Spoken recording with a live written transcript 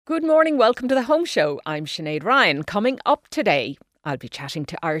Good morning, welcome to the Home Show. I'm Sinead Ryan. Coming up today, I'll be chatting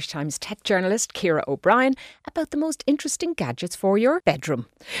to Irish Times tech journalist Ciara O'Brien about the most interesting gadgets for your bedroom.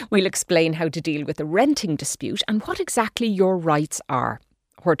 We'll explain how to deal with a renting dispute and what exactly your rights are.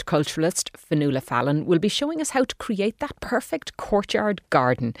 Horticulturalist Fionnuala Fallon will be showing us how to create that perfect courtyard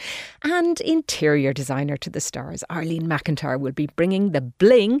garden. And interior designer to the stars, Arlene McIntyre, will be bringing the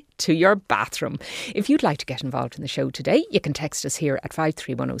bling to your bathroom. If you'd like to get involved in the show today, you can text us here at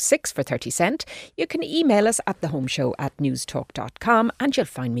 53106 for 30 cent. You can email us at thehomeshow@newstalk.com, and you'll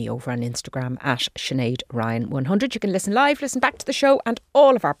find me over on Instagram at Sinead Ryan 100. You can listen live, listen back to the show and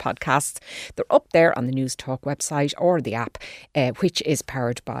all of our podcasts. They're up there on the News Talk website or the app, which is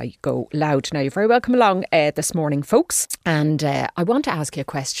powered by Go Loud. Now, you're very welcome along this morning, folks. And I want to ask you a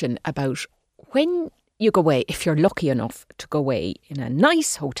question about when you go away, if you're lucky enough to go away in a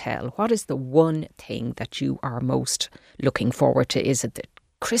nice hotel, what is the one thing that you are most looking forward to? Is it the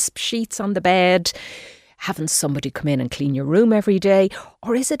crisp sheets on the bed, having somebody come in and clean your room every day?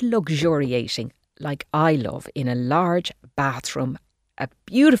 Or is it luxuriating, like I love, in a large bathroom, a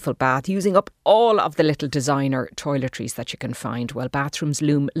beautiful bath, using up all of the little designer toiletries that you can find? Well, bathrooms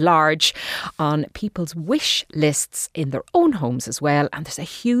loom large on people's wish lists in their own homes as well. And there's a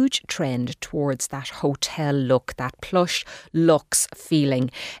huge trend towards that hotel look, that plush Luxe feeling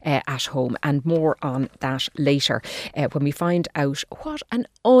at home. And more on that later when we find out what an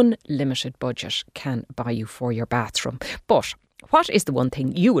unlimited budget can buy you for your bathroom. But what is the one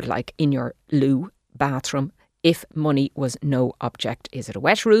thing you would like in your loo bathroom if money was no object? Is it a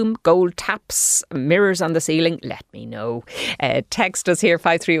wet room, gold taps, mirrors on the ceiling? Let me know. Text us here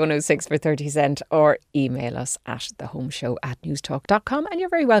 53106 for 30 cent or email us at thehomeshow@newstalk.com, and you're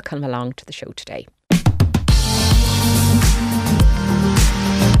very welcome along to the show today.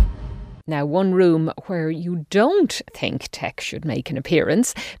 Now, one room where you don't think tech should make an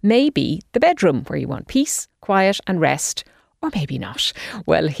appearance may be the bedroom, where you want peace, quiet and rest. Or maybe not.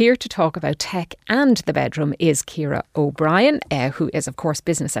 Well, here to talk about tech and the bedroom is Ciara O'Brien, who is, of course,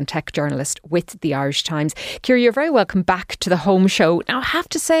 business and tech journalist with the Irish Times. Ciara, you're very welcome back to the Home Show. Now, I have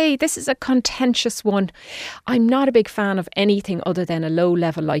to say, this is a contentious one. I'm not a big fan of anything other than a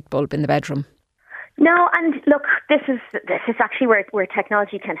low-level light bulb in the bedroom. No, and look, this is actually where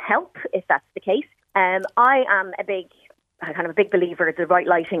technology can help, if that's the case. I am a big believer that right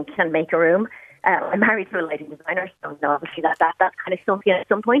lighting can make a room. I'm married to a lighting designer, so obviously that kind of sunk in at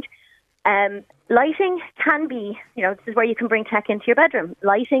some point. Lighting can be, this is where you can bring tech into your bedroom.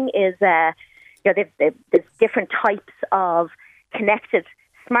 Lighting is, there's different types of connected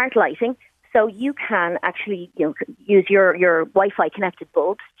smart lighting. So you can actually, use your Wi-Fi connected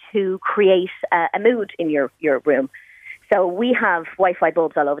bulbs to create a mood in your room. So we have Wi-Fi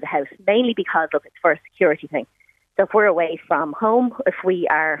bulbs all over the house, mainly because, look, it's for a security thing. So if we're away from home, if we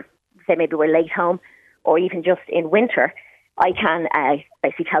are, say maybe we're late home, or even just in winter, I can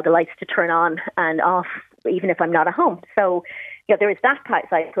basically tell the lights to turn on and off even if I'm not at home. So there is that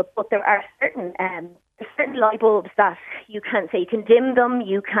side, but there are certain light bulbs that you can dim them.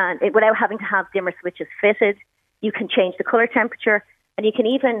 You can, without having to have dimmer switches fitted. You can change the colour temperature, and you can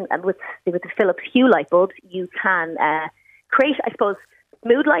even with the Philips Hue light bulbs, you can create, I suppose,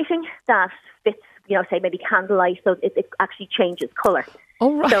 mood lighting that fits, say maybe candlelight, so it actually changes colour.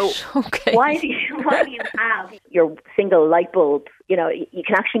 Oh, right. So okay. While you have your single light bulb, you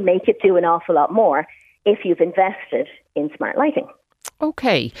can actually make it do an awful lot more if you've invested in smart lighting.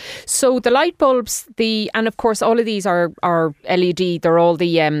 Okay. So the light bulbs, and of course all of these are LED, they're all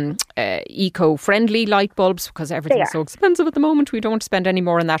the eco-friendly light bulbs, because everything's so expensive at the moment. We don't want to spend any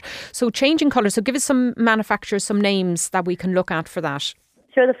more on that. So changing colour. So give us some manufacturers, some names that we can look at for that.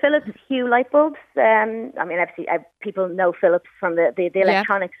 Sure, the Philips Hue light bulbs. Obviously, people know Philips from the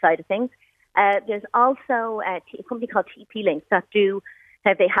electronic side of things. There's also a company called TP-Link that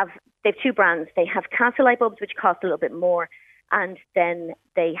they have two brands. They have Castle light bulbs, which cost a little bit more, and then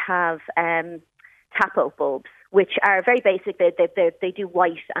they have Tapo bulbs, which are very basic. They do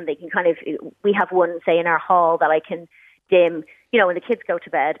white, and they can we have one, say, in our hall that I can dim, when the kids go to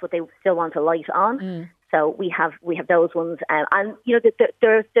bed, but they still want a light on. Mm. So we have those ones, and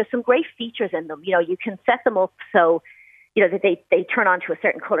there's some great features in them. You can set them up so that they turn on to a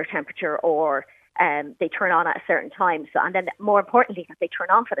certain color temperature, or they turn on at a certain time. So, and then more importantly, that they turn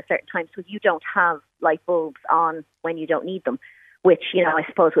off at a certain time, so you don't have light bulbs on when you don't need them. Which I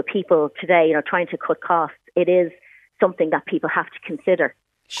suppose with people today, trying to cut costs, it is something that people have to consider.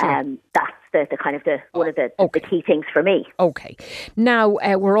 Sure. That's one of the key things for me. Okay. Now,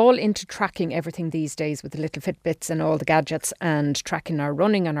 we're all into tracking everything these days with the little Fitbits and all the gadgets, and tracking our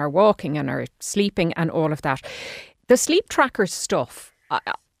running and our walking and our sleeping and all of that. The sleep tracker stuff,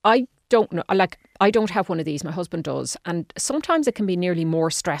 I don't know, like, I don't have one of these. My husband does. And sometimes it can be nearly more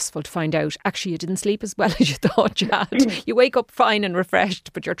stressful to find out, actually, you didn't sleep as well as you thought you had. You wake up fine and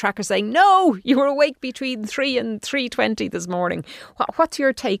refreshed, but your tracker's saying, no, you were awake between 3 and 3:20 this morning. What's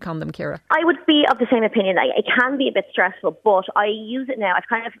your take on them, Ciara? I would be of the same opinion. It can be a bit stressful, but I use it now.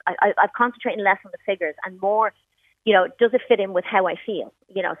 I've concentrated less on the figures and more, does it fit in with how I feel?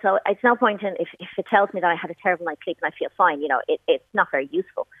 So it's no point in if it tells me that I had a terrible night's sleep and I feel fine, it's not very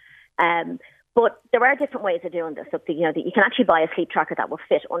useful. But there are different ways of doing this. So, that you can actually buy a sleep tracker that will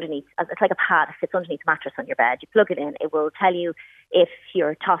fit underneath. It's like a pad. It fits underneath the mattress on your bed. You plug it in. It will tell you if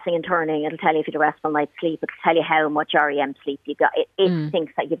you're tossing and turning. It'll tell you if you had a restful night's sleep. It'll tell you how much REM sleep you've got. It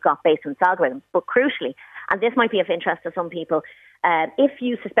thinks that you've got based on its algorithms. But crucially, and this might be of interest to some people, if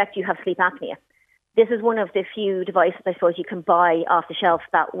you suspect you have sleep apnea, this is one of the few devices, I suppose, you can buy off the shelf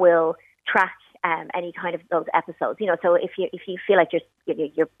that will track any kind of those episodes. So if you feel like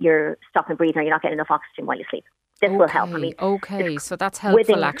you're stopping breathing or you're not getting enough oxygen while you sleep, this will help. So that's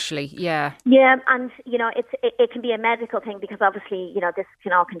helpful, actually. Yeah, and it can be a medical thing because obviously this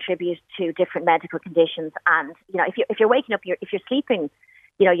can all contribute to different medical conditions. And if you're waking up, if you're sleeping,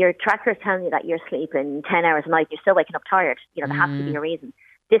 your tracker is telling you that you're sleeping 10 hours a night, you're still waking up tired. There has to be a reason.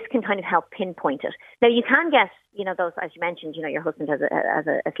 This can kind of help pinpoint it. Now, you can get, those, as you mentioned, your husband has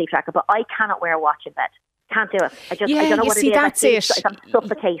a sleep tracker, but I cannot wear a watch in bed. Can't do it. I don't know what it is. That's it. I'm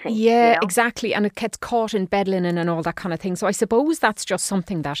suffocating. Yeah, exactly. And it gets caught in bed linen and all that kind of thing. So I suppose that's just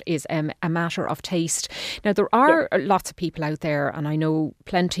something that is a matter of taste. Now, there are lots of people out there, and I know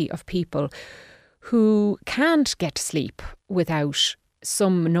plenty of people who can't get to sleep without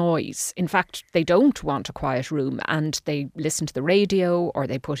some noise. In fact, they don't want a quiet room and they listen to the radio or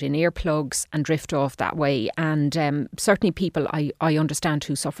they put in earplugs and drift off that way. And certainly people I understand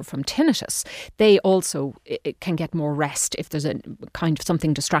who suffer from tinnitus, they also can get more rest if there's a kind of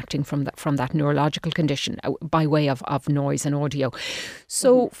something distracting from that neurological condition by way of noise and audio.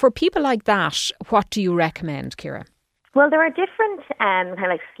 So for people like that, what do you recommend, Ciara? Well, there are different kind of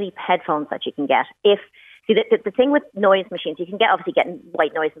like sleep headphones that you can get. The thing with noise machines, you can obviously get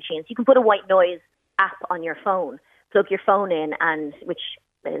white noise machines. You can put a white noise app on your phone, plug your phone in, and which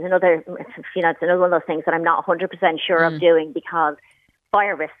is another one of those things that I'm not 100% sure of doing because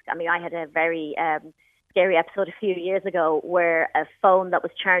fire risk. I mean, I had a very scary episode a few years ago where a phone that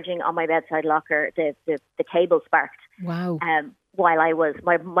was charging on my bedside locker, the cable sparked. Wow. While I was,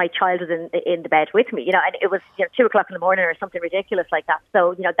 my child was in the bed with me, and it was 2 o'clock in the morning or something ridiculous like that.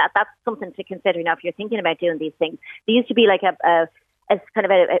 So, that's something to consider now if you're thinking about doing these things. There used to be like a kind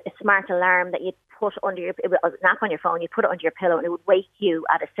of a smart alarm that you'd put under it was an app on your phone, you'd put it under your pillow and it would wake you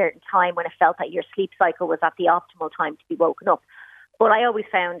at a certain time when it felt that your sleep cycle was at the optimal time to be woken up. But I always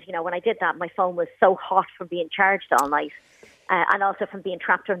found, when I did that, my phone was so hot from being charged all night. And also from being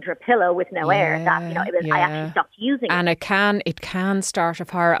trapped under a pillow with no air, that I actually stopped using it. And it can start a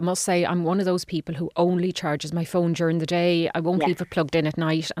fire. I must say, I'm one of those people who only charges my phone during the day. I won't leave it plugged in at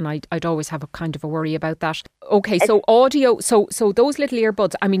night, and I'd always have a kind of a worry about that. Okay, so audio, so those little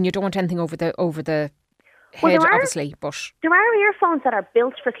earbuds. I mean, you don't want anything over the head, obviously, but there are earphones that are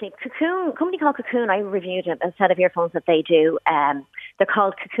built for sleep. Cocoon, company called Cocoon, I reviewed a set of earphones that they do. They're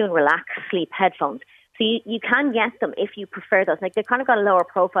called Cocoon Relax Sleep headphones. So you can get them if you prefer those. Like, they've kind of got a lower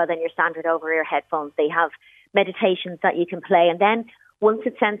profile than your standard over-ear headphones. They have meditations that you can play. And then once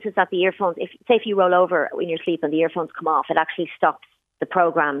it senses that the earphones, if you roll over in your sleep and the earphones come off, it actually stops the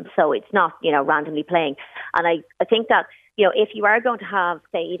program. So it's not, randomly playing. And I think that, if you are going to have,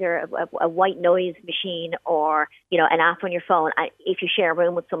 say, either a white noise machine or, an app on your phone, if you share a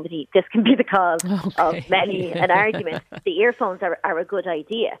room with somebody, this can be the cause of an argument. The earphones are a good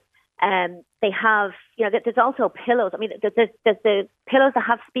idea. They have, there's also pillows. I mean, there's the pillows that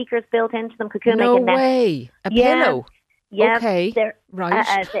have speakers built into them. Cocoon no way. A pillow? Yeah. Okay.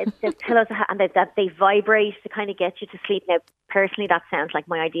 Right. There's pillows that they vibrate to kind of get you to sleep. Now, personally, that sounds like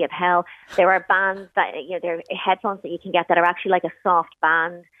my idea of hell. There are bands that, there are headphones that you can get that are actually like a soft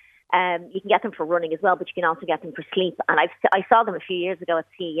band. You can get them for running as well, but you can also get them for sleep. And I saw them a few years ago at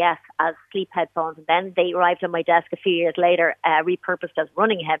CES as sleep headphones, and then they arrived on my desk a few years later, repurposed as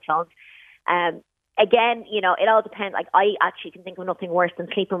running headphones. Again, it all depends. Like, I actually can think of nothing worse than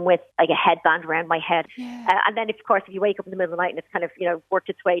sleeping with like a headband around my head. Yeah. And then, of course, if you wake up in the middle of the night and it's kind of, worked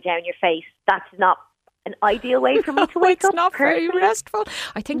its way down your face, that's not an ideal way for me to wake up. It's not very restful.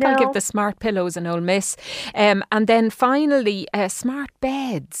 I think I'll give the smart pillows an old miss. And then finally, smart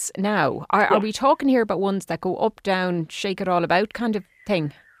beds. Now, are we talking here about ones that go up, down, shake it all about kind of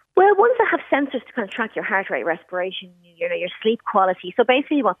thing? Well, ones that have sensors to kind of track your heart rate, respiration, your sleep quality. So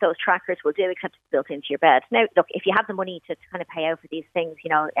basically what those trackers will do, except it's built into your bed. Now, look, if you have the money to kind of pay out for these things,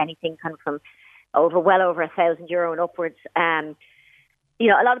 anything kind of from well over €1,000 and upwards, a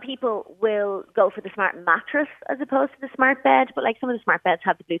lot of people will go for the smart mattress as opposed to the smart bed. But like some of the smart beds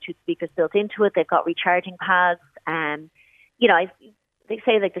have the Bluetooth speakers built into it. They've got recharging pads. They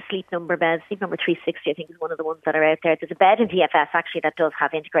say like the Sleep Number beds, Sleep Number 360, I think is one of the ones that are out there. There's a bed in DFS actually that does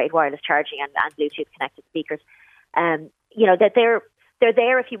have integrated wireless charging and Bluetooth connected speakers. That they're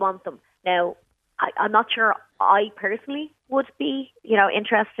there if you want them. Now, I'm not sure I personally would be,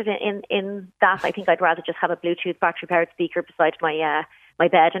 interested in that. I think I'd rather just have a Bluetooth battery powered speaker beside my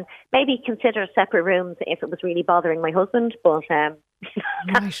bed, and maybe consider separate rooms if it was really bothering my husband. But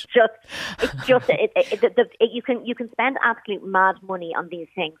that's you can spend absolute mad money on these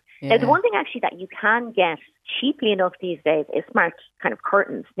things. Yeah. Now, the one thing actually that you can get cheaply enough these days is smart kind of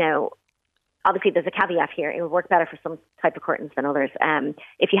curtains. Now, obviously, there's a caveat here. It will work better for some type of curtains than others.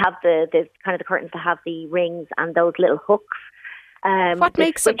 If you have the kind of the curtains that have the rings and those little hooks. What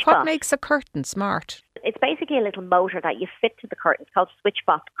makes a curtain smart? It's basically a little motor that you fit to the curtain. It's called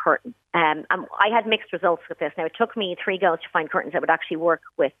switchbot curtain. And I had mixed results with this. Now, it took me 3 goes to find curtains that would actually work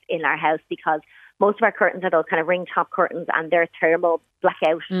with in our house, because most of our curtains are those kind of ring top curtains and they're thermal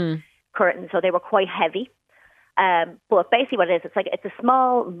blackout curtains, so they were quite heavy. But basically what it is, it's a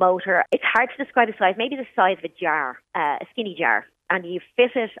small motor. It's hard to describe the size, maybe the size of a jar, a skinny jar. And you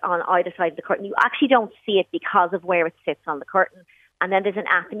fit it on either side of the curtain. You actually don't see it because of where it sits on the curtain. And then there's an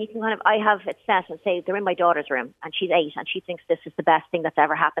app, and you can I have it set and say they're in my daughter's room, and she's 8, and she thinks this is the best thing that's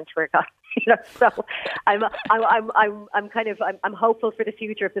ever happened to her. So I'm hopeful for the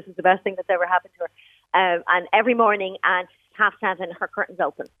future if this is the best thing that's ever happened to her. And every morning at 7:30, her curtain's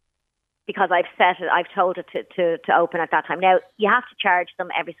open, because I've told it to open at that time. Now, you have to charge them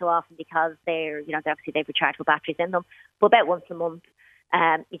every so often because they're obviously they've rechargeable batteries in them, but about once a month.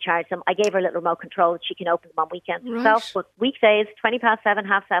 You charge them. I gave her a little remote control that she can open them on weekends herself. But weekdays, 7:20,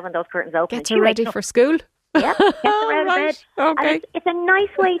 7:30, those curtains open. Gets her ready for school. Yeah, gets her out of bed. Okay. And it's a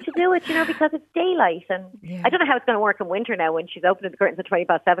nice way to do it, because it's daylight. And I don't know how it's going to work in winter now when she's opening the curtains at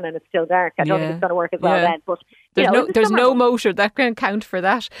 7:20 and it's still dark. I don't think it's going to work as well then. But there's no motor that can count for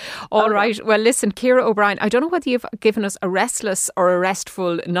that. All right. Well, listen, Ciara O'Brien, I don't know whether you've given us a restless or a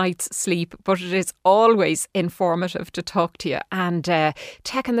restful night's sleep, but it is always informative to talk to you. And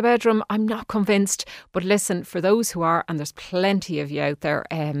tech in the bedroom, I'm not convinced. But listen, for those who are, and there's plenty of you out there,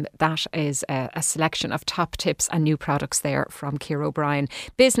 that is a selection of top tips and new products there from Ciara O'Brien,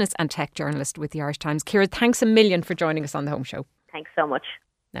 business and tech journalist with the Irish Times. Ciara, thanks a million for joining us on the Home Show. Thanks so much.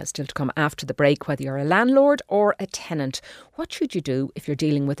 Now, still to come after the break, whether you're a landlord or a tenant, what should you do if you're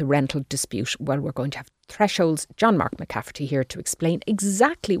dealing with a rental dispute? Well, we're going to have Threshold's John Mark McCafferty here to explain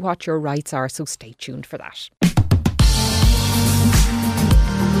exactly what your rights are, so stay tuned for that.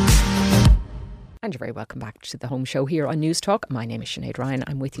 And you're very welcome back to the Home Show here on News Talk. My name is Sinead Ryan.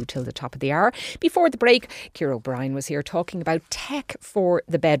 I'm with you till the top of the hour. Before the break, Ciara O'Brien was here talking about tech for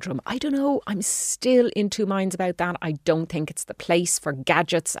the bedroom. I don't know. I'm still in two minds about that. I don't think it's the place for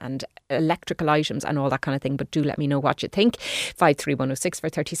gadgets and electrical items and all that kind of thing. But do let me know what you think. 53106 for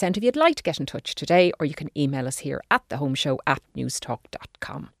 30 cent if you'd like to get in touch today, or you can email us here at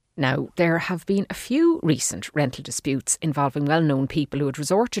thehomeshow@newstalk.com. Now, there have been a few recent rental disputes involving well-known people who had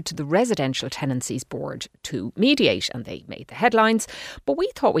resorted to the Residential Tenancies Board to mediate, and they made the headlines. But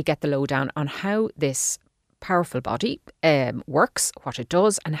we thought we'd get the lowdown on how this powerful body works, what it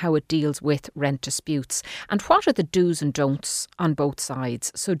does, and how it deals with rent disputes, and what are the do's and don'ts on both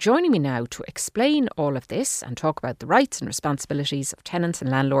sides. So joining me now to explain all of this and talk about the rights and responsibilities of tenants and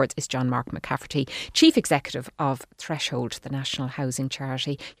landlords is John Mark McCafferty, Chief Executive of Threshold, the national housing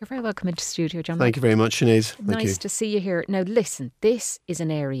charity. You're very welcome into the studio, John Mark. Thank you very much, Sinead. Nice to see you here. Now listen, this is an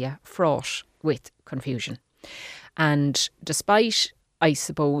area fraught with confusion, and despite, I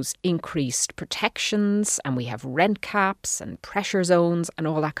suppose, increased protections, and we have rent caps and pressure zones and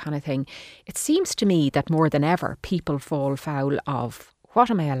all that kind of thing, it seems to me that more than ever people fall foul of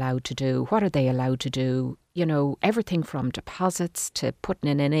what am I allowed to do? What are they allowed to do? Everything from deposits to putting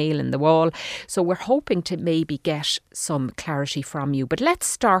in a nail in the wall. So we're hoping to maybe get some clarity from you. But let's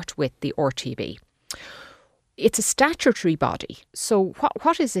start with the RTB. It's a statutory body. So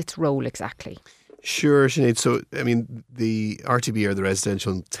what is its role exactly? Sure, Sinead. So, the RTB, or the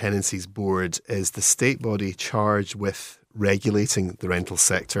Residential Tenancies Board, is the state body charged with regulating the rental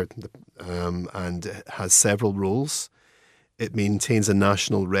sector, and has several roles. it maintains a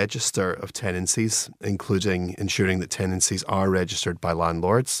national register of tenancies, including ensuring that tenancies are registered by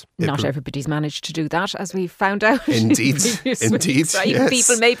landlords. Not everybody's managed to do that, as we found out. Indeed, indeed. Yes.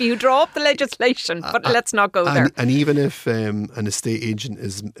 People maybe who draw up the legislation, but let's not go there. And even if an estate agent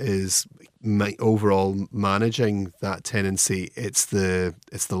is overall managing that tenancy, it's the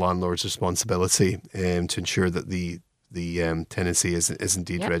landlord's responsibility to ensure that the tenancy is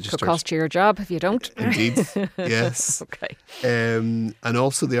indeed registered. Could cost you your job if you don't. Indeed, yes. Okay. And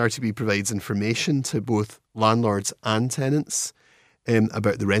also the RTB provides information to both landlords and tenants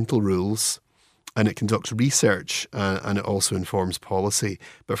about the rental rules, and it conducts research and it also informs policy.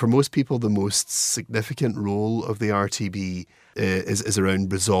 But for most people, the most significant role of the RTB is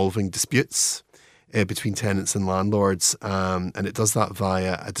around resolving disputes between tenants and landlords, and it does that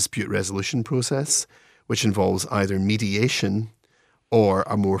via a dispute resolution process, which involves either mediation or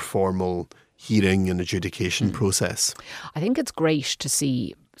a more formal hearing and adjudication process. I think it's great to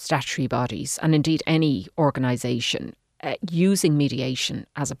see statutory bodies, and indeed any organisation, using mediation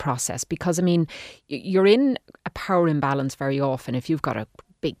as a process, because, I mean, you're in a power imbalance very often if you've got a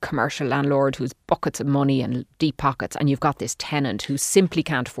big commercial landlord who's buckets of money and deep pockets, and you've got this tenant who simply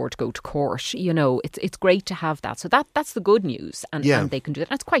can't afford to go to court. You know, it's great to have that. So that's the good news, and they can do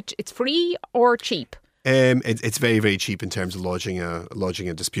that. And it's free or cheap. It's very, very cheap in terms of lodging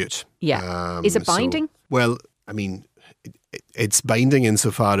a dispute. Yeah. Is it binding? Well, I mean, it's binding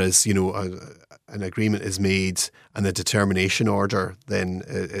insofar as, you know, an agreement is made and the determination order then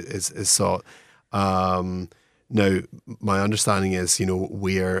is sought. Now, my understanding is, you know,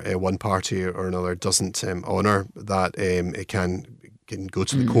 where one party or another doesn't honour that, it can go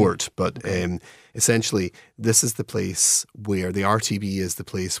to the court. But essentially, this is the place where the RTB is the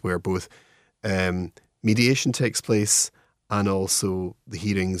place where both mediation takes place and also the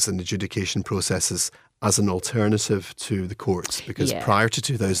hearings and adjudication processes as an alternative to the courts. Because prior to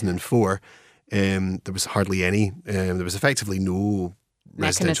 2004, there was hardly any, there was effectively no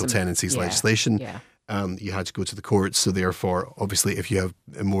residential tenancies legislation. Yeah. You had to go to the courts. So therefore, obviously, if you have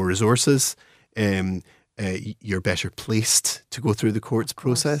more resources, you're better placed to go through the courts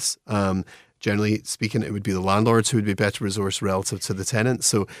process. Generally speaking, it would be the landlords who would be better resourced relative to the tenants.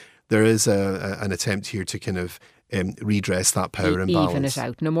 So there is an attempt here to kind of redress that power imbalance. Even it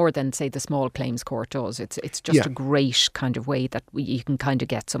out. No more than, say, the small claims court does. It's just a great kind of way that you can kind of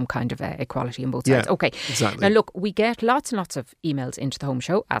get some kind of equality on both sides. Okay. Exactly. Now, look, we get lots and lots of emails into the Home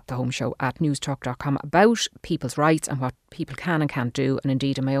Show at newstalk.com about people's rights and what people can and can't do. And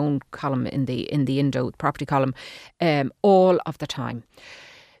indeed, in my own column, in the Indo property column, all of the time.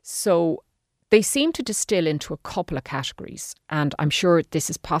 So they seem to distill into a couple of categories, and I'm sure this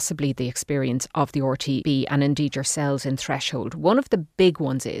is possibly the experience of the RTB and indeed yourselves in Threshold. One of the big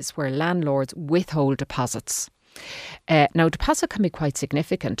ones is where landlords withhold deposits. Now, deposit can be quite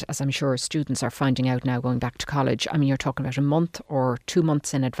significant, as I'm sure students are finding out now going back to college. I mean, you're talking about a month or 2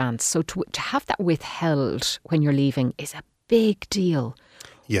 months in advance. So to have that withheld when you're leaving is a big deal.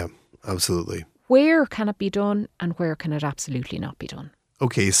 Yeah, absolutely. Where can it be done and where can it absolutely not be done?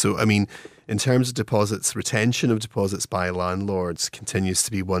 Okay, so I mean, in terms of deposits, retention of deposits by landlords continues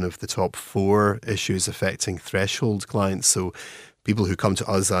to be one of the top 4 issues affecting Threshold clients. So people who come to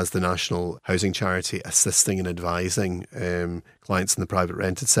us as the national housing charity assisting and advising clients in the private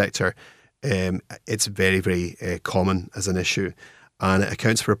rented sector, it's very, very common as an issue. And it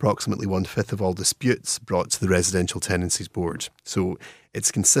accounts for approximately 1/5 of all disputes brought to the Residential Tenancies Board. So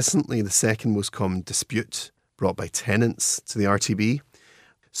it's consistently the second most common dispute brought by tenants to the RTB.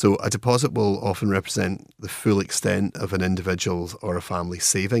 So a deposit will often represent the full extent of an individual's or a family's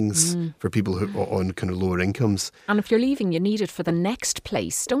savings for people who are on kind of lower incomes. And if you're leaving, you need it for the next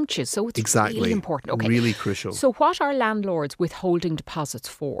place, don't you? So it's really important. Okay. Really crucial. So what are landlords withholding deposits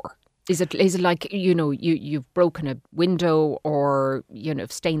for? Is it like, you know, you've broken a window or, you know,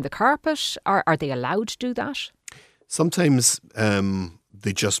 stained the carpet? Are they allowed to do that? Sometimes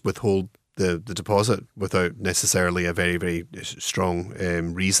they just withhold the deposit without necessarily a very, very strong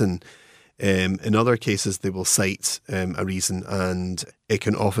reason. In other cases, they will cite a reason, and it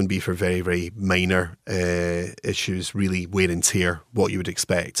can often be for very, very minor issues, really wear and tear, what you would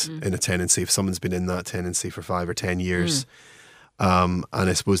expect in a tenancy if someone's been in that tenancy for 5 or 10 years. And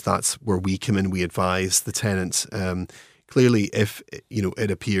I suppose that's where we come in. We advise the tenant. Clearly, if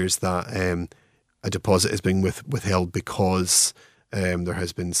it appears that a deposit is being withheld because there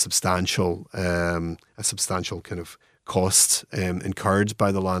has been a substantial kind of cost incurred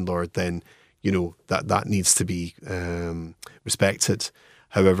by the landlord, then that needs to be respected.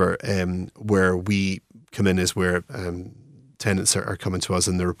 However, where we come in is where tenants are coming to us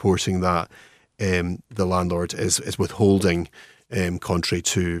and they're reporting that the landlord is withholding, contrary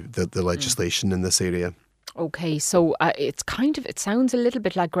to the legislation in this area. Okay, so it sounds a little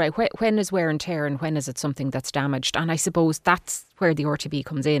bit like grey. When is wear and tear and when is it something that's damaged? And I suppose that's where the RTB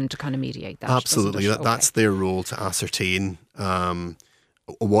comes in to kind of mediate that. Absolutely, that's their role, to ascertain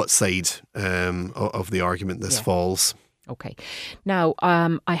what side of the argument this falls. Okay. Now,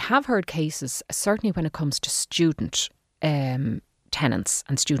 I have heard cases, certainly when it comes to student tenants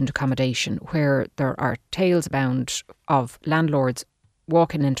and student accommodation, where there are tales abound of landlords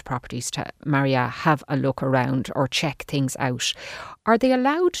walking into properties to Maria, have a look around or check things out. Are they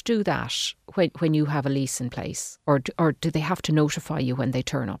allowed to do that when you have a lease in place, or do they have to notify you when they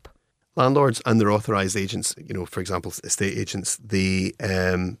turn up? Landlords and their authorised agents, for example, estate agents, they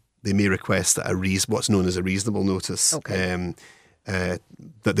may request what's known as a reasonable notice. Okay. That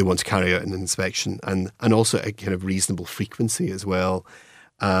they want to carry out an inspection, and also a kind of reasonable frequency as well.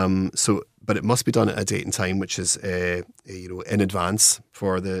 But it must be done at a date and time which is in advance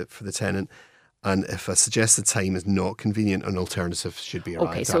for the tenant. And if a suggested time is not convenient, an alternative should be arrived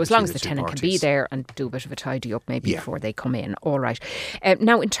at. Okay, so as long as the tenant can be there and do a bit of a tidy up maybe before they come in. All right.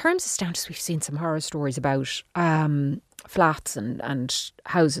 Now, in terms of standards, we've seen some horror stories about flats and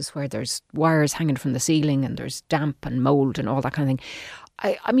houses where there's wires hanging from the ceiling and there's damp and mould and all that kind of thing.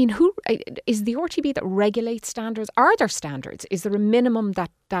 I mean, who is the RTB that regulates standards? Are there standards? Is there a minimum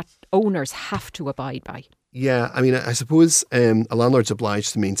that owners have to abide by? Yeah, I mean, I suppose a landlord's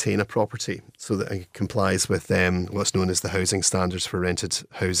obliged to maintain a property so that it complies with what's known as the Housing Standards for Rented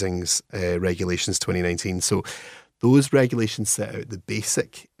Housings Regulations 2019. So those regulations set out the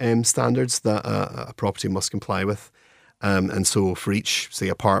basic standards that a property must comply with. And so for each, say,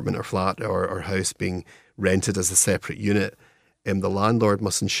 apartment or flat or house being rented as a separate unit, the landlord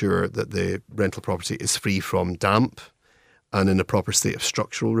must ensure that the rental property is free from damp and in a proper state of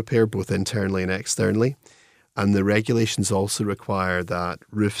structural repair, both internally and externally. And the regulations also require that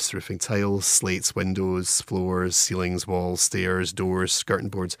roofs, roofing tiles, slates, windows, floors, ceilings, walls, stairs, doors, skirting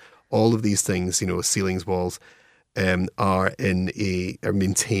boards, all of these things, ceilings, walls, are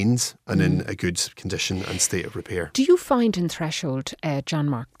maintained and in a good condition and state of repair. Do you find in Threshold, John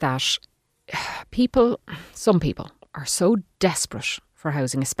Mark, that some people are so desperate for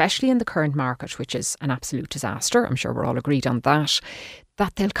housing, especially in the current market, which is an absolute disaster, I'm sure we're all agreed on that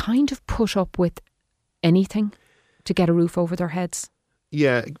they'll kind of put up with anything to get a roof over their heads?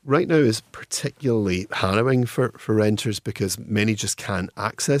 Yeah, right now is particularly harrowing for renters because many just can't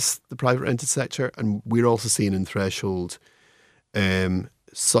access the private rented sector. And we're also seeing in Threshold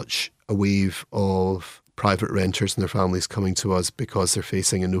such a wave of private renters and their families coming to us because they're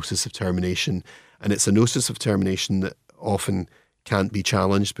facing a notice of termination. And it's a notice of termination that often can't be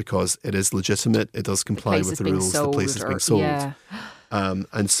challenged because it is legitimate. It does comply with the rules. The place is being sold. Yeah.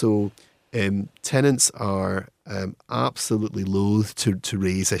 And so tenants are absolutely loath to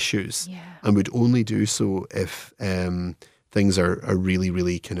raise issues and would only do so if things are really,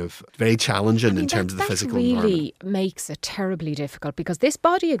 really kind of very challenging in terms of the physical environment. That really makes it terribly difficult because this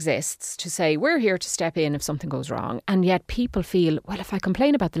body exists to say we're here to step in if something goes wrong, and yet people feel, well, if I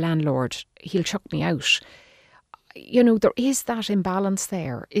complain about the landlord, he'll chuck me out. There is that imbalance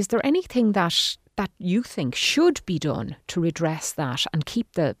there. Is there anything that you think should be done to redress that and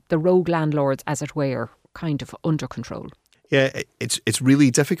keep the rogue landlords, as it were, kind of under control? Yeah, it's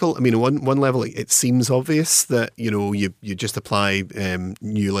really difficult. I mean, on one level, it seems obvious that, you just apply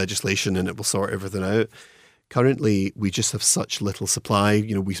new legislation and it will sort everything out. Currently, we just have such little supply.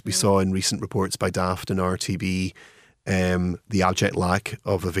 We saw in recent reports by Daft and RTB the abject lack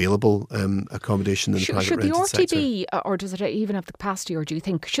of available accommodation in the private rented sector. Should the RTB, or does it even have the capacity, or do you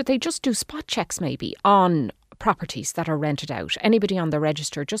think, should they just do spot checks maybe on properties that are rented out? Anybody on the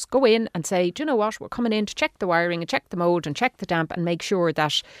register, just go in and say, do you know what, we're coming in to check the wiring and check the mould and check the damp and make sure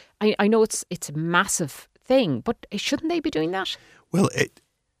that, I know it's a massive thing, but shouldn't they be doing that? Well,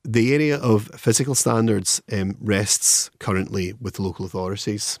 the area of physical standards rests currently with local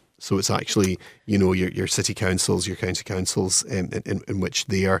authorities. So it's actually, your city councils, your county councils, in which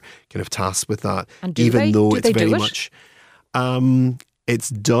they are kind of tasked with that. And though it's very much, it's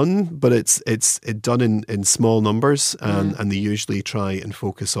done, but it's done in small numbers, and they usually try and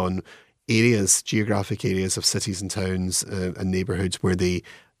focus on geographic areas of cities and towns and neighbourhoods where they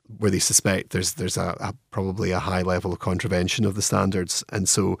suspect there's probably a high level of contravention of the standards. And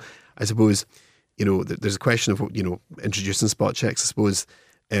so I suppose, there's a question of introducing spot checks. I suppose.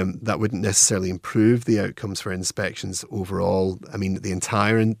 That wouldn't necessarily improve the outcomes for inspections overall. I mean, the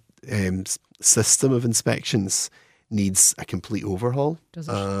entire system of inspections needs a complete overhaul. Does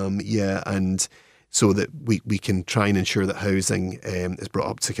it? Yeah, and so that we can try and ensure that housing is brought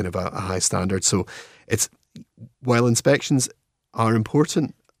up to kind of a high standard. So while inspections are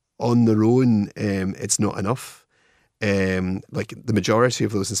important on their own, it's not enough. Like the majority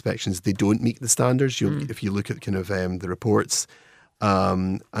of those inspections, they don't meet the standards. If you look at kind of the reports,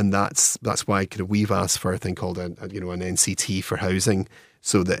 and that's why kind of we've asked for a thing called an NCT for housing,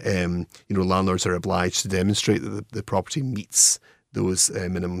 so that landlords are obliged to demonstrate that the property meets those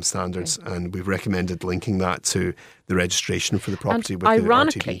minimum standards, and we've recommended linking that to the registration for the property with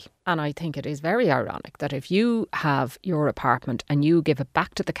ironically, the RTB. And I think it is very ironic that if you have your apartment and you give it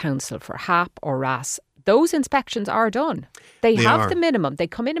back to the council for HAP or RAS, those inspections are done. They have the minimum. They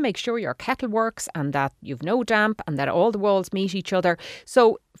come in and make sure your kettle works and that you've no damp and that all the walls meet each other.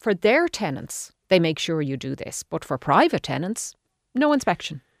 So for their tenants, they make sure you do this. But for private tenants, no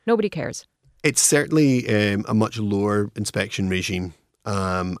inspection. Nobody cares. It's certainly a much lower inspection regime.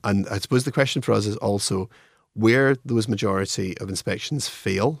 And I suppose the question for us is also where those majority of inspections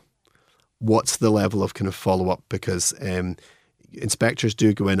fail, what's the level of kind of follow-up? Because inspectors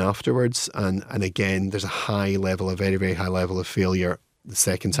do go in afterwards, and again, there's a very, very high level of failure the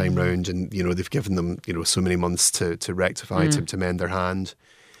second time round, and they've given them so many months to rectify, to mend their hand.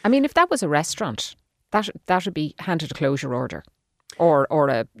 I mean, if that was a restaurant, that would be handed a closure order. Or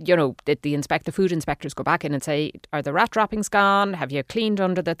the food inspectors go back in and say, are the rat droppings gone? Have you cleaned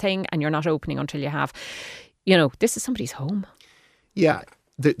under the thing? And you're not opening until you have. This is somebody's home. Yeah,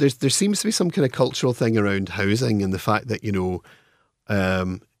 there seems to be some kind of cultural thing around housing, and the fact that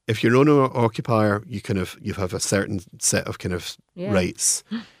if you're an owner-occupier, you have a certain set of kind of rights.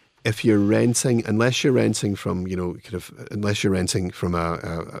 If you're renting, unless you're renting from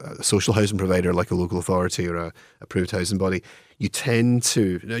a social housing provider like a local authority or a approved housing body, you tend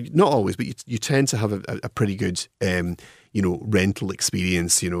to, not always, but you tend to have a pretty good rental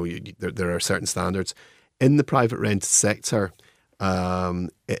experience. There are certain standards in the private rent sector.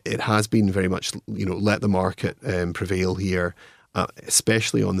 It has been very much let the market prevail here,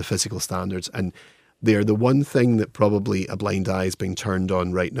 especially on the physical standards, and they're the one thing that probably a blind eye is being turned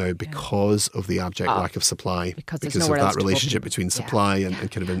on right now because of the abject lack of supply, because of that relationship between supply and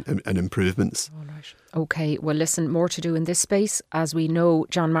kind of and improvements. All right. OK, well listen, more to do in this space. As we know,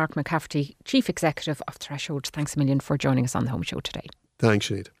 John Mark McCafferty, Chief Executive of Threshold, thanks a million for joining us on The Home Show today. Thanks,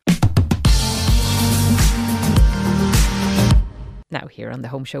 Sinead. Now, here on The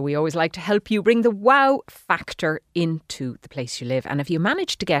Home Show, we always like to help you bring the wow factor into the place you live. And if you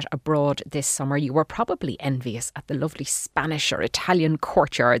managed to get abroad this summer, you were probably envious at the lovely Spanish or Italian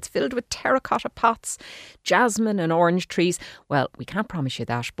courtyards filled with terracotta pots, jasmine and orange trees. Well, we can't promise you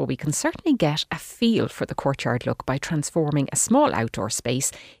that, but we can certainly get a feel for the courtyard look by transforming a small outdoor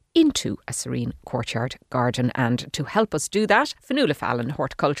space into a serene courtyard garden. And to help us do that, Fionnuala Fallon,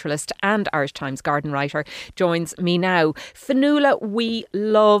 horticulturalist and Irish Times garden writer, joins me now. Fionnuala, we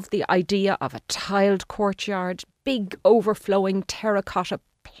love the idea of a tiled courtyard, big overflowing terracotta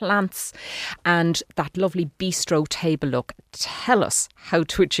plants and that lovely bistro table look. Tell us how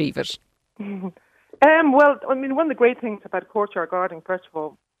to achieve it. Well, I mean, one of the great things about courtyard gardening, first of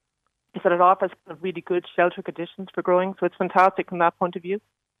all, is that it offers really good shelter conditions for growing. So it's fantastic from that point of view.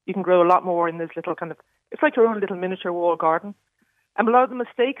 You can grow a lot more in this little it's like your own little miniature wall garden. And a lot of the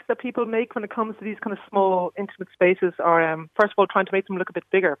mistakes that people make when it comes to these kind of small, intimate spaces are, first of all, trying to make them look a bit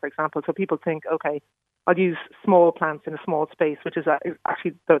bigger, for example. So people think, okay, I'll use small plants in a small space, which is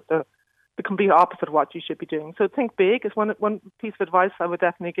actually the complete opposite of what you should be doing. So think big is one piece of advice I would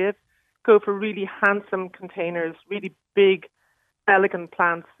definitely give. Go for really handsome containers, really big, elegant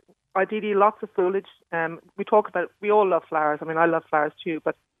plants. Ideally, lots of foliage. We all love flowers. I mean, I love flowers too,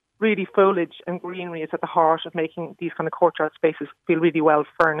 but really foliage and greenery is at the heart of making these kind of courtyard spaces feel really well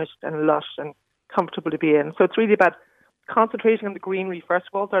furnished and lush and comfortable to be in. So it's really about concentrating on the greenery, first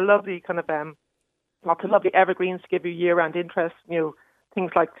of all. There are lovely lots of lovely evergreens to give you year-round interest,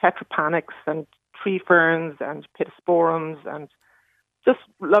 things like tetrapanics and tree ferns and pittosporums and just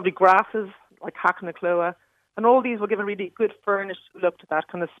lovely grasses like Hacknacloa. And all these will give a really good furnished look to that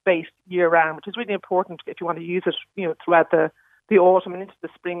kind of space year-round, which is really important if you want to use it, throughout the autumn and into the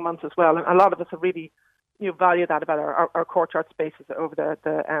spring months as well. And a lot of us have really value that about our courtyard spaces over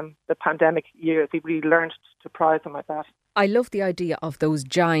the pandemic years. We really learned to prize them like that. I love the idea of those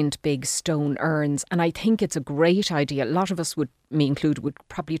giant big stone urns, and I think it's a great idea. A lot of us, me included, would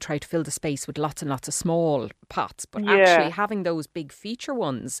probably try to fill the space with lots and lots of small pots, but actually having those big feature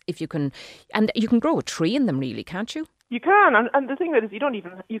ones, you can grow a tree in them really, can't you? You can, and the thing is,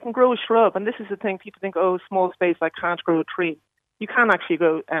 you can grow a shrub, and this is the thing, people think, oh, small space, I can't grow a tree. You can actually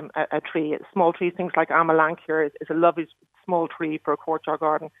grow a tree, small trees, things like Amelanchier is a lovely small tree for a courtyard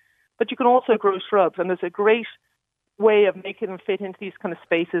garden. but you can also grow shrubs, and there's a great way of making them fit into these kind of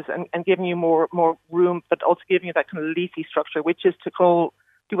spaces and giving you more room, but also giving you that kind of leafy structure, which is to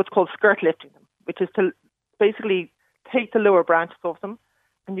do what's called skirt lifting them, which is to basically take the lower branches off them,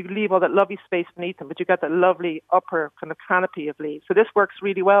 and you leave all that lovely space beneath them, but you get that lovely upper kind of canopy of leaves. So this works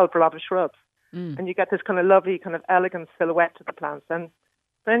really well for a lot of shrubs. And you get this kind of lovely, kind of elegant silhouette to the plants. And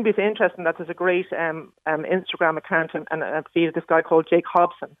then it's interesting that there's a great Instagram account and a feed of this guy called Jake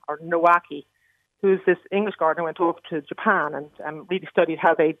Hobson, or Nowaki, who's this English gardener, went over to Japan and really studied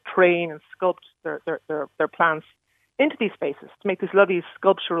how they train and sculpt their plants into these spaces to make these lovely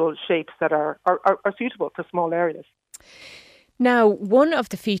sculptural shapes that are suitable for small areas. Now, one of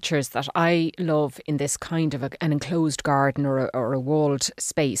the features that I love in this kind of an enclosed garden or a walled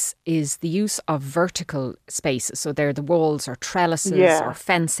space is the use of vertical spaces. So they're the walls or trellises or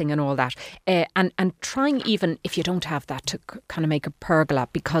fencing and all that. And trying, even if you don't have that, to kind of make a pergola,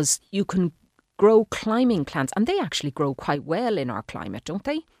 because you can grow climbing plants, and they actually grow quite well in our climate, don't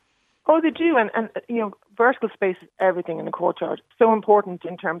they? Oh, they do. And vertical space is everything in the courtyard. So important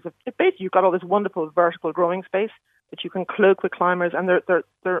in terms of, basically you've got all this wonderful vertical growing space that you can cloak with climbers, and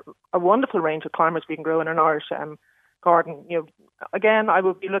they're a wonderful range of climbers we can grow in an Irish garden. Again, I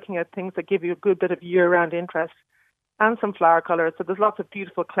will be looking at things that give you a good bit of year-round interest and some flower colours. So there's lots of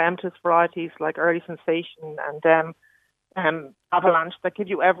beautiful clematis varieties like Early Sensation and Avalanche that give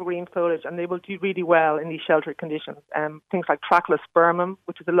you evergreen foliage, and they will do really well in these sheltered conditions. Things like Trachlospermum,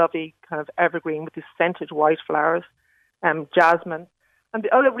 which is a lovely kind of evergreen with these scented white flowers, jasmine. And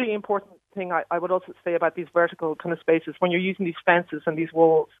the other really important thing I would also say about these vertical kind of spaces, when you're using these fences and these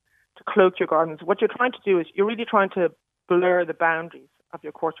walls to cloak your gardens, what you're trying to do is you're really trying to blur the boundaries of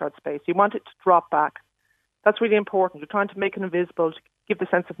your courtyard space. You want it to drop back. That's really important. You're trying to make it invisible, to give the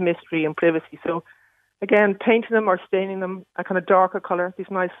sense of mystery and privacy. So again, painting them or staining them a kind of darker colour, these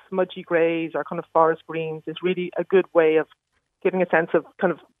nice smudgy greys or kind of forest greens, is really a good way of giving a sense of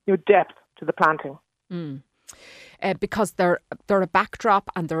kind of depth to the planting. Because they're a backdrop,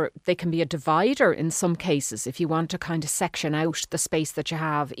 and they can be a divider in some cases if you want to kind of section out the space that you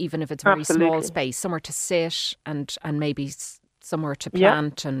have, even if it's a very small space, somewhere to sit and maybe somewhere to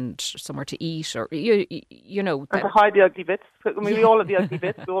plant and somewhere to eat, or you know. And to hide the ugly bits. I mean, we all have the ugly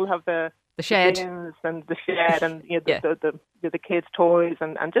bits. We all have the shed and the shed and the kids' toys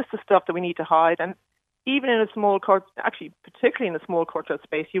and just the stuff that we need to hide. And even in a small actually particularly in a small courtyard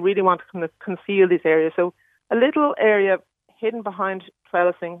space, you really want to kind of conceal these areas. So a little area hidden behind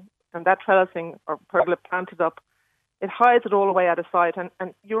trellising, and that trellising or pergola planted up, it hides it all away out of sight,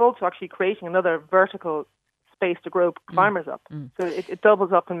 and you're also actually creating another vertical space to grow climbers up. So it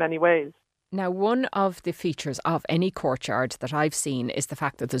doubles up in many ways. Now, one of the features of any courtyard that I've seen is the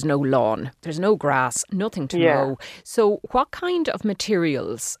fact that there's no lawn, there's no grass, nothing to mow. So what kind of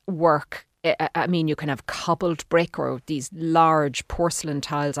materials work? I mean, you can have cobbled brick or these large porcelain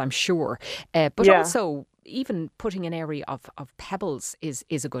tiles, I'm sure, but also even putting an area of pebbles is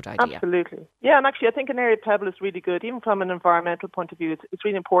a good idea. Absolutely. Yeah, and actually I think an area of pebble is really good. Even from an environmental point of view, it's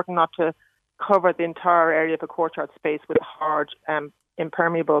really important not to cover the entire area of a courtyard space with hard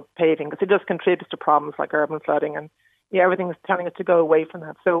impermeable paving, because it just contributes to problems like urban flooding, and everything is telling us to go away from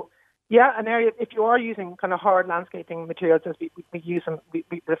that. So an area, if you are using kind of hard landscaping materials, as we use them, we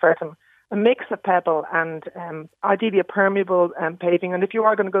refer to them, a mix of pebble and ideally a permeable paving. And if you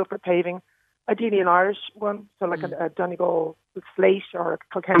are going to go for paving, ideally an Irish one, so like a Donegal slate or a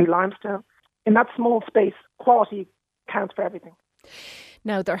Kilkenny limestone. In that small space, quality counts for everything.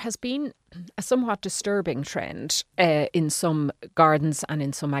 Now, there has been a somewhat disturbing trend in some gardens and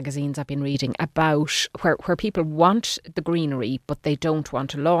in some magazines I've been reading about where people want the greenery, but they don't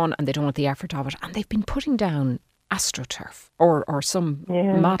want a lawn and they don't want the effort of it. And they've been putting down AstroTurf or some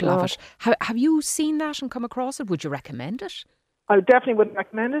model of it. Have you seen that and come across it? Would you recommend it? I definitely would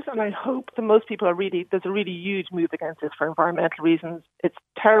recommend it, and I hope that most people there's a really huge move against this for environmental reasons. It's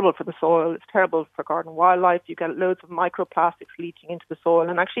terrible for the soil, it's terrible for garden wildlife. You get loads of microplastics leaching into the soil,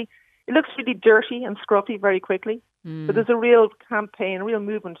 and actually it looks really dirty and scruffy very quickly. So there's a real campaign, a real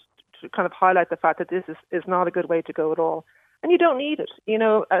movement to kind of highlight the fact that this is not a good way to go at all. And you don't need it.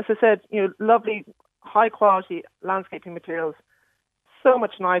 As I said, lovely, high quality landscaping materials, so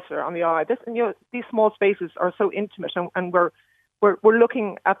much nicer on the eye. These small spaces are so intimate, and we're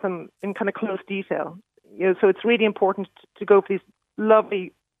looking at them in kind of close detail. So it's really important to go for these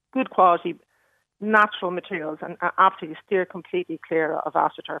lovely, good quality natural materials, and absolutely steer completely clear of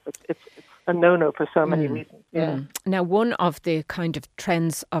AstroTurf. It's a no-no for so many reasons. Yeah. Now, one of the kind of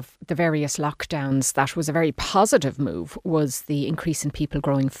trends of the various lockdowns that was a very positive move was the increase in people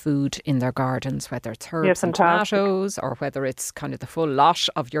growing food in their gardens, whether it's herbs and tomatoes or whether it's kind of the full lot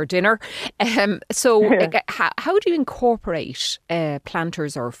of your dinner. How do you incorporate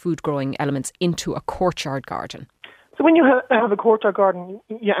planters or food growing elements into a courtyard garden? So when you have a courtyard garden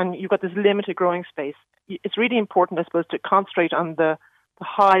and you've got this limited growing space, it's really important, I suppose, to concentrate on the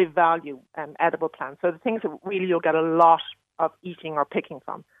high value edible plants. So the things that really you'll get a lot of eating or picking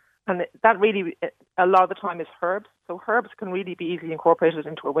from. And that really, a lot of the time, is herbs. So herbs can really be easily incorporated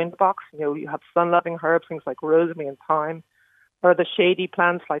into a window box. You have sun-loving herbs, things like rosemary and thyme, or the shady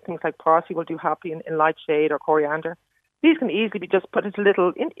plants like things like parsley will do happy in light shade, or coriander. These can easily be just put into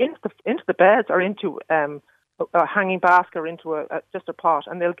the beds or into a hanging basket or into just a pot,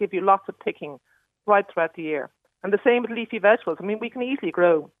 and they'll give you lots of picking right throughout the year. And the same with leafy vegetables. I mean, we can easily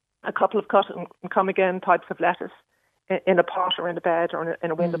grow a couple of cut and come again types of lettuce in a pot or in a bed or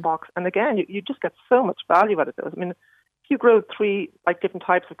in a window box. And again, you just get so much value out of those. I mean, if you grow 3 different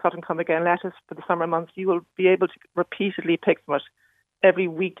types of cut and come again lettuce for the summer months, you will be able to repeatedly pick from it every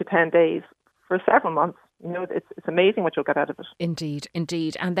week to 10 days for several months. It's amazing what you'll get out of it. Indeed.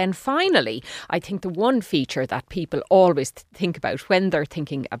 And then finally, I think the one feature that people always think about when they're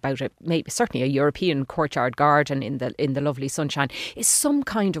thinking about it, maybe certainly a European courtyard garden in the lovely sunshine, is some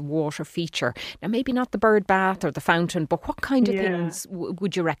kind of water feature. Now, maybe not the bird bath or the fountain, but what kind of things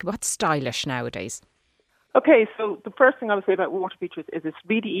would you recommend? What's stylish nowadays? Okay, so the first thing I would say about water features is it's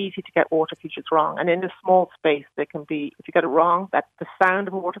really easy to get water features wrong. And in a small space, they can be, if you get it wrong, that's the sound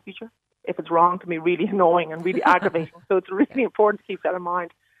of a water feature. If it's wrong, can be really annoying and really aggravating. So it's really important to keep that in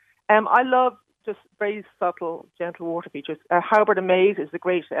mind. I love just very subtle, gentle water features. Howard and Mays is the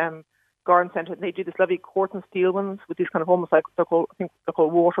great garden centre. They do this lovely quartz and steel ones with these kind of almost like, I think they're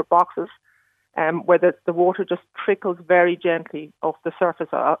called water boxes, where the water just trickles very gently off the surface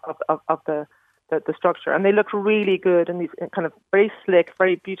of the structure. And they look really good, and these kind of very slick,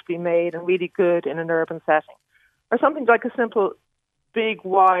 very beautifully made, and really good in an urban setting. Or something like a simple big,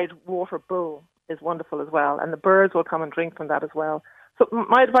 wide water bowl is wonderful as well. And the birds will come and drink from that as well. So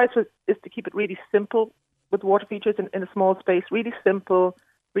my advice is to keep it really simple with water features in a small space, really simple,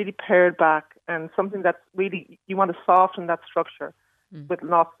 really pared back, and something that's really, you want to soften that structure with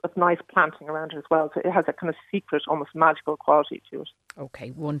lots of nice planting around it as well. So it has a kind of secret, almost magical quality to it.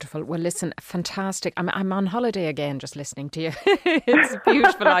 Okay, wonderful. Well, listen, fantastic. I'm on holiday again just listening to you. It's a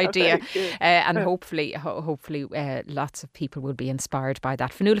beautiful idea. And hopefully lots of people will be inspired by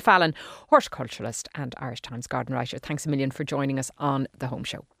that. Fionnuala Fallon, horticulturalist and Irish Times garden writer, thanks a million for joining us on The Home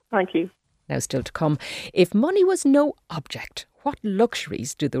Show. Thank you. Now, still to come, if money was no object, what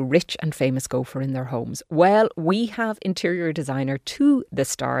luxuries do the rich and famous go for in their homes? Well, we have interior designer to the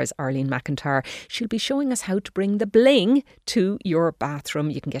stars, Arlene McIntyre. She'll be showing us how to bring the bling to your bathroom.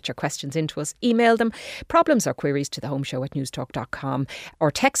 You can get your questions into us, email them, problems or queries to thehomeshow@newstalk.com,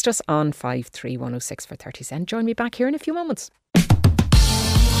 or text us on 53106 for 30 cents. Join me back here in a few moments.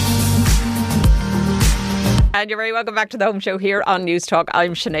 And you're very welcome back to The Home Show here on News Talk.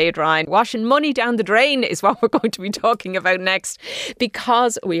 I'm Sinead Ryan. Washing money down the drain is what we're going to be talking about next,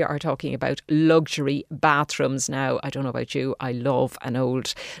 because we are talking about luxury bathrooms. Now, I don't know about you, I love an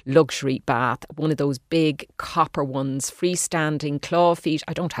old luxury bath. One of those big copper ones, freestanding, claw feet.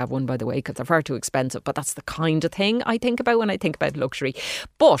 I don't have one, by the way, because they're far too expensive, but that's the kind of thing I think about when I think about luxury.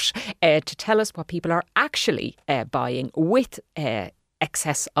 But to tell us what people are actually buying with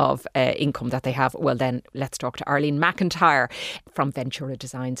excess of income that they have, well then let's talk to Arlene McIntyre from Ventura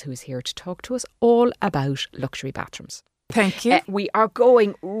Designs, who is here to talk to us all about luxury bathrooms. Thank you. We are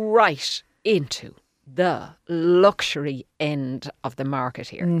going right into the luxury end of the market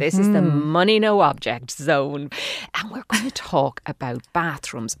here. This is the money no object zone, and we're going to talk about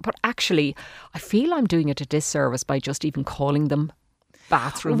bathrooms. But actually, I feel I'm doing it a disservice by just even calling them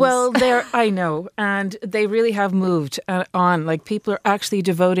bathrooms. Well, I know, and they really have moved on. Like, people are actually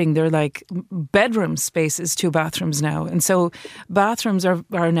devoting their bedroom spaces to bathrooms now, and so bathrooms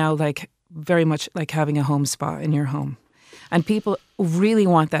are now very much like having a home spa in your home, and people really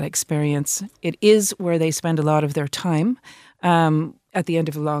want that experience. It is where they spend a lot of their time at the end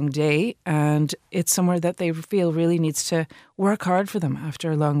of a long day, and it's somewhere that they feel really needs to work hard for them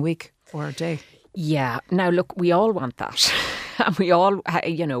after a long week or a day. Yeah. Now, look, we all want that. And we all,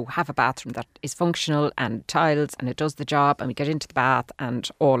 have a bathroom that is functional and tiles and it does the job, and we get into the bath and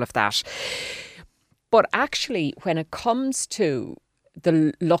all of that. But actually, when it comes to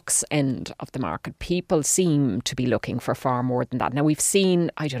the luxe end of the market, people seem to be looking for far more than that. Now, we've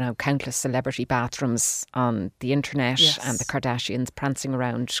seen, I don't know, countless celebrity bathrooms on the internet, and the Kardashians prancing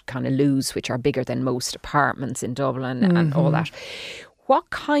around kind of loos, which are bigger than most apartments in Dublin and all that. What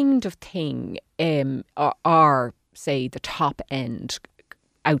kind of thing are, say, the top end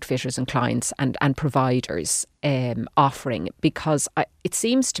outfitters and clients and providers offering? Because it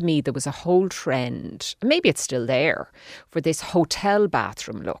seems to me there was a whole trend, maybe it's still there, for this hotel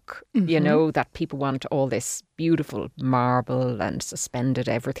bathroom look, you know, that people want all this beautiful marble and suspended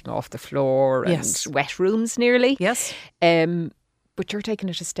everything off the floor and wet rooms nearly. Yes. But you're taking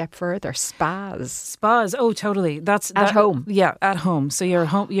it a step further. Spas. Oh, totally. That's at home. Yeah, at home. So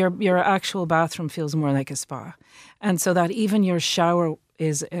your actual bathroom feels more like a spa, and so that even your shower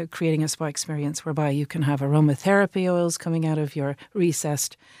is creating a spa experience whereby you can have aromatherapy oils coming out of your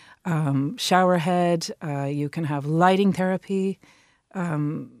recessed shower head. You can have lighting therapy.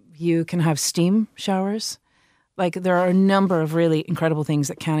 You can have steam showers. Like, there are a number of really incredible things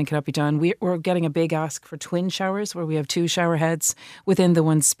that can and cannot be done. We're getting a big ask for twin showers where we have 2 shower heads within the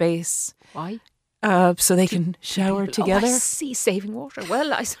one space. Why? So they can shower together. Oh, I see, saving water.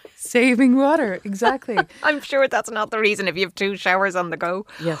 Well, saving water, exactly. I'm sure that's not the reason if you have 2 showers on the go.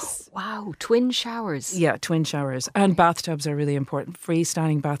 Yes. Wow, twin showers. Yeah, twin showers. And bathtubs are really important.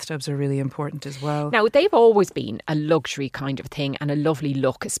 Freestanding bathtubs are really important as well. Now, they've always been a luxury kind of thing and a lovely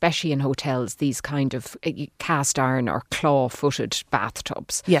look, especially in hotels, these kind of cast iron or claw-footed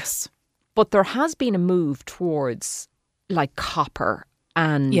bathtubs. Yes. But there has been a move towards like copper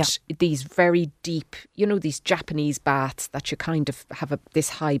and these very deep, you know, these Japanese baths that you kind of have this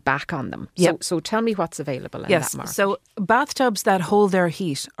high back on them. So tell me what's available in that market. So bathtubs that hold their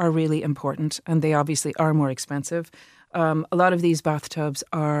heat are really important, and they obviously are more expensive. A lot of these bathtubs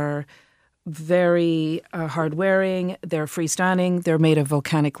are very hard wearing. They're freestanding. They're made of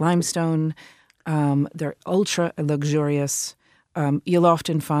volcanic limestone. They're ultra luxurious. You'll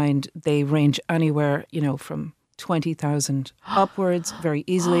often find they range anywhere, you know, from 20,000 upwards very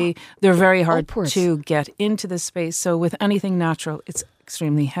easily. They're very hard to get into the space. So with anything natural, it's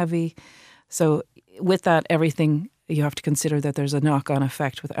extremely heavy. So with that, everything, you have to consider that there's a knock-on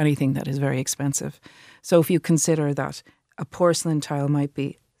effect with anything that is very expensive. So if you consider that a porcelain tile might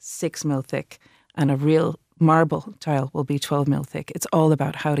be 6 mil thick and a real marble tile will be 12 mil thick, it's all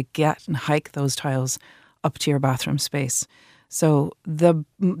about how to get and hike those tiles up to your bathroom space. So the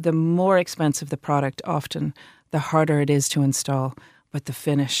more expensive the product, often the harder it is to install, but the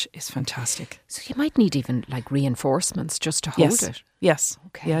finish is fantastic. So you might need even like reinforcements just to hold it. Yes.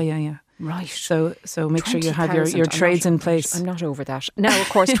 Okay. Yeah. Right. So make sure you have your trades in place. I'm not over that. Now, of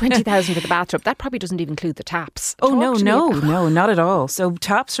course, 20,000 for the bathtub. That probably doesn't even include the taps. Oh, no, not at all. So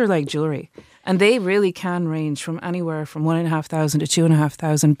taps are like jewellery. And they really can range from anywhere from 1,500 to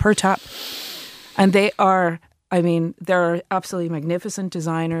 2,500 per tap. And they are, I mean, there are absolutely magnificent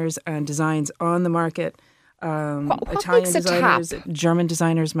designers and designs on the market. What Italian makes a designers, tap? German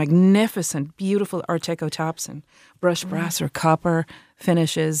designers, magnificent, beautiful Art Deco taps and brushed brass or copper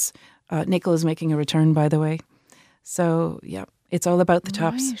finishes. Nickel is making a return, by the way. So, yeah, it's all about the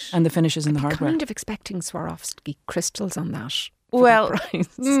taps and the finishes and the hardware. Kind of expecting Swarovski crystals on that. Well,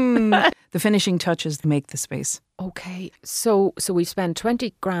 the finishing touches make the space. Okay, so we spent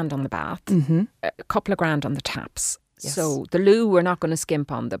 20 grand on the bath, a couple of grand on the taps. Yes. So the loo, we're not going to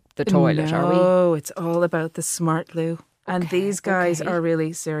skimp on the toilet, are we? No, it's all about the smart loo. And these guys are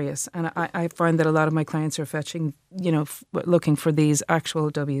really serious. And I find that a lot of my clients are fetching, you know, looking for these actual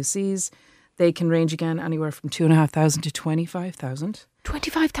WCs. They can range again anywhere from 2,500 to 25,000.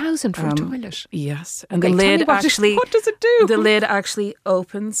 25,000 for a toilet? Yes. And the lid actually... What does it do? The lid actually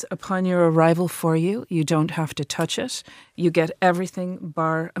opens upon your arrival for you. You don't have to touch it. You get everything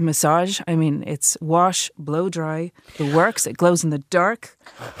bar a massage. I mean, it's wash, blow dry, the works. It glows in the dark.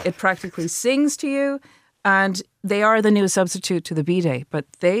 It practically sings to you. And they are the new substitute to the bidet, but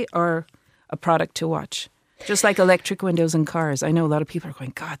they are a product to watch. Just like electric windows in cars. I know a lot of people are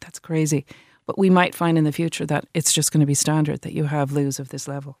going, God, that's crazy. But we might find in the future that it's just going to be standard that you have loos of this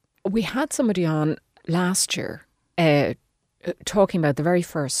level. We had somebody on last year talking about the very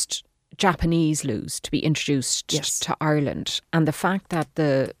first Japanese loos to be introduced to Ireland, and the fact that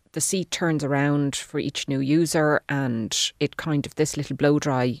the seat turns around for each new user and it kind of this little blow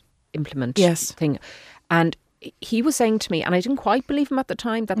dry implement thing. And he was saying to me, and I didn't quite believe him at the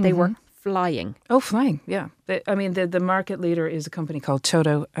time, that they were flying. Oh, flying, yeah. The market leader is a company called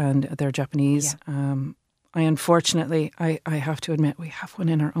Toto, and they're Japanese. Yeah. I unfortunately have to admit, we have one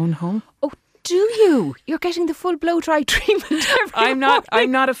in our own home. Oh, do you? You're getting the full blow dry treatment every morning.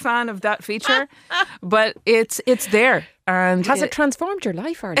 I'm not a fan of that feature, but it's there. And has it transformed your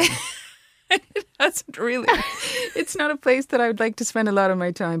life, Arlene? It hasn't really. It's not a place that I would like to spend a lot of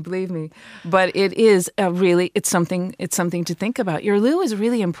my time, believe me. But it is it's something to think about. Your loo is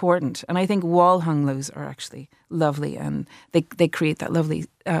really important, and I think wall-hung loos are actually lovely, and they create that lovely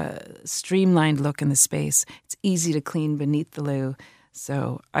streamlined look in the space. It's easy to clean beneath the loo.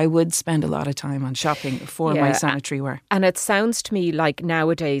 So I would spend a lot of time on shopping for my sanitary ware. And it sounds to me like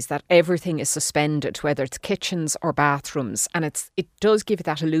nowadays that everything is suspended, whether it's kitchens or bathrooms. And it does give you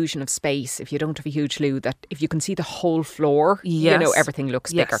that illusion of space if you don't have a huge loo, that if you can see the whole floor, everything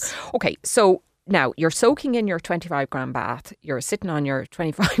looks bigger. Okay, so now you're soaking in your 25 grand bath, you're sitting on your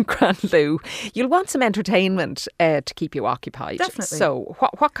 25 grand loo. You'll want some entertainment to keep you occupied. Definitely. So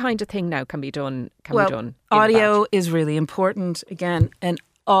what kind of thing now can be done? Audio is really important again, and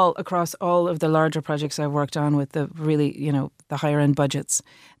across all of the larger projects I've worked on with the really, the higher end budgets,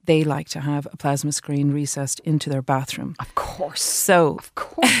 they like to have a plasma screen recessed into their bathroom. Of course. So, of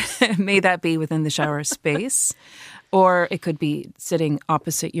course. May that be within the shower space, or it could be sitting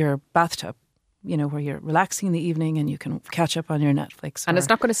opposite your bathtub. Where you're relaxing in the evening and you can catch up on your Netflix. And it's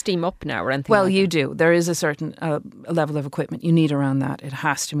not going to steam up now or anything Well, like you that. do. There is a certain level of equipment you need around that. It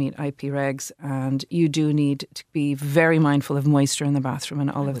has to meet IP regs, and you do need to be very mindful of moisture in the bathroom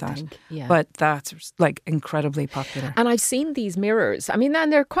and all of that. But that's like incredibly popular. And I've seen these mirrors. I mean,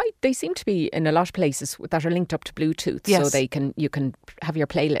 and they seem to be in a lot of places that are linked up to Bluetooth. Yes. So you can have your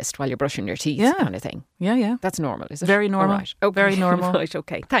playlist while you're brushing your teeth kind of thing. Yeah. That's normal, is it? Very normal. Right. Okay. Very normal. Right,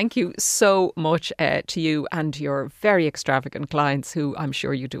 okay. Thank you so much to you and your very extravagant clients, who I'm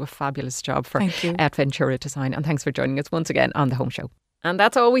sure you do a fabulous job for at Ventura Design. And thanks for joining us once again on The Home Show. And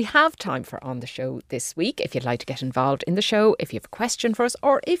that's all we have time for on the show this week. If you'd like to get involved in the show, if you have a question for us,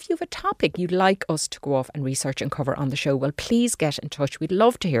 or if you have a topic you'd like us to go off and research and cover on the show, well, please get in touch. We'd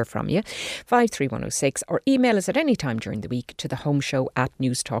love to hear from you. 53106, or email us at any time during the week to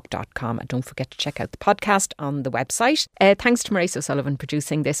thehomeshow@newstalk.com. And don't forget to check out the podcast on the website. Thanks to Maurice O'Sullivan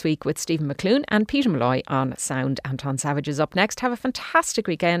producing this week with Stephen McClune and Peter Malloy on sound. Anton Savage is up next. Have a fantastic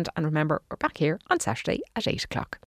weekend. And remember, we're back here on Saturday at 8 o'clock.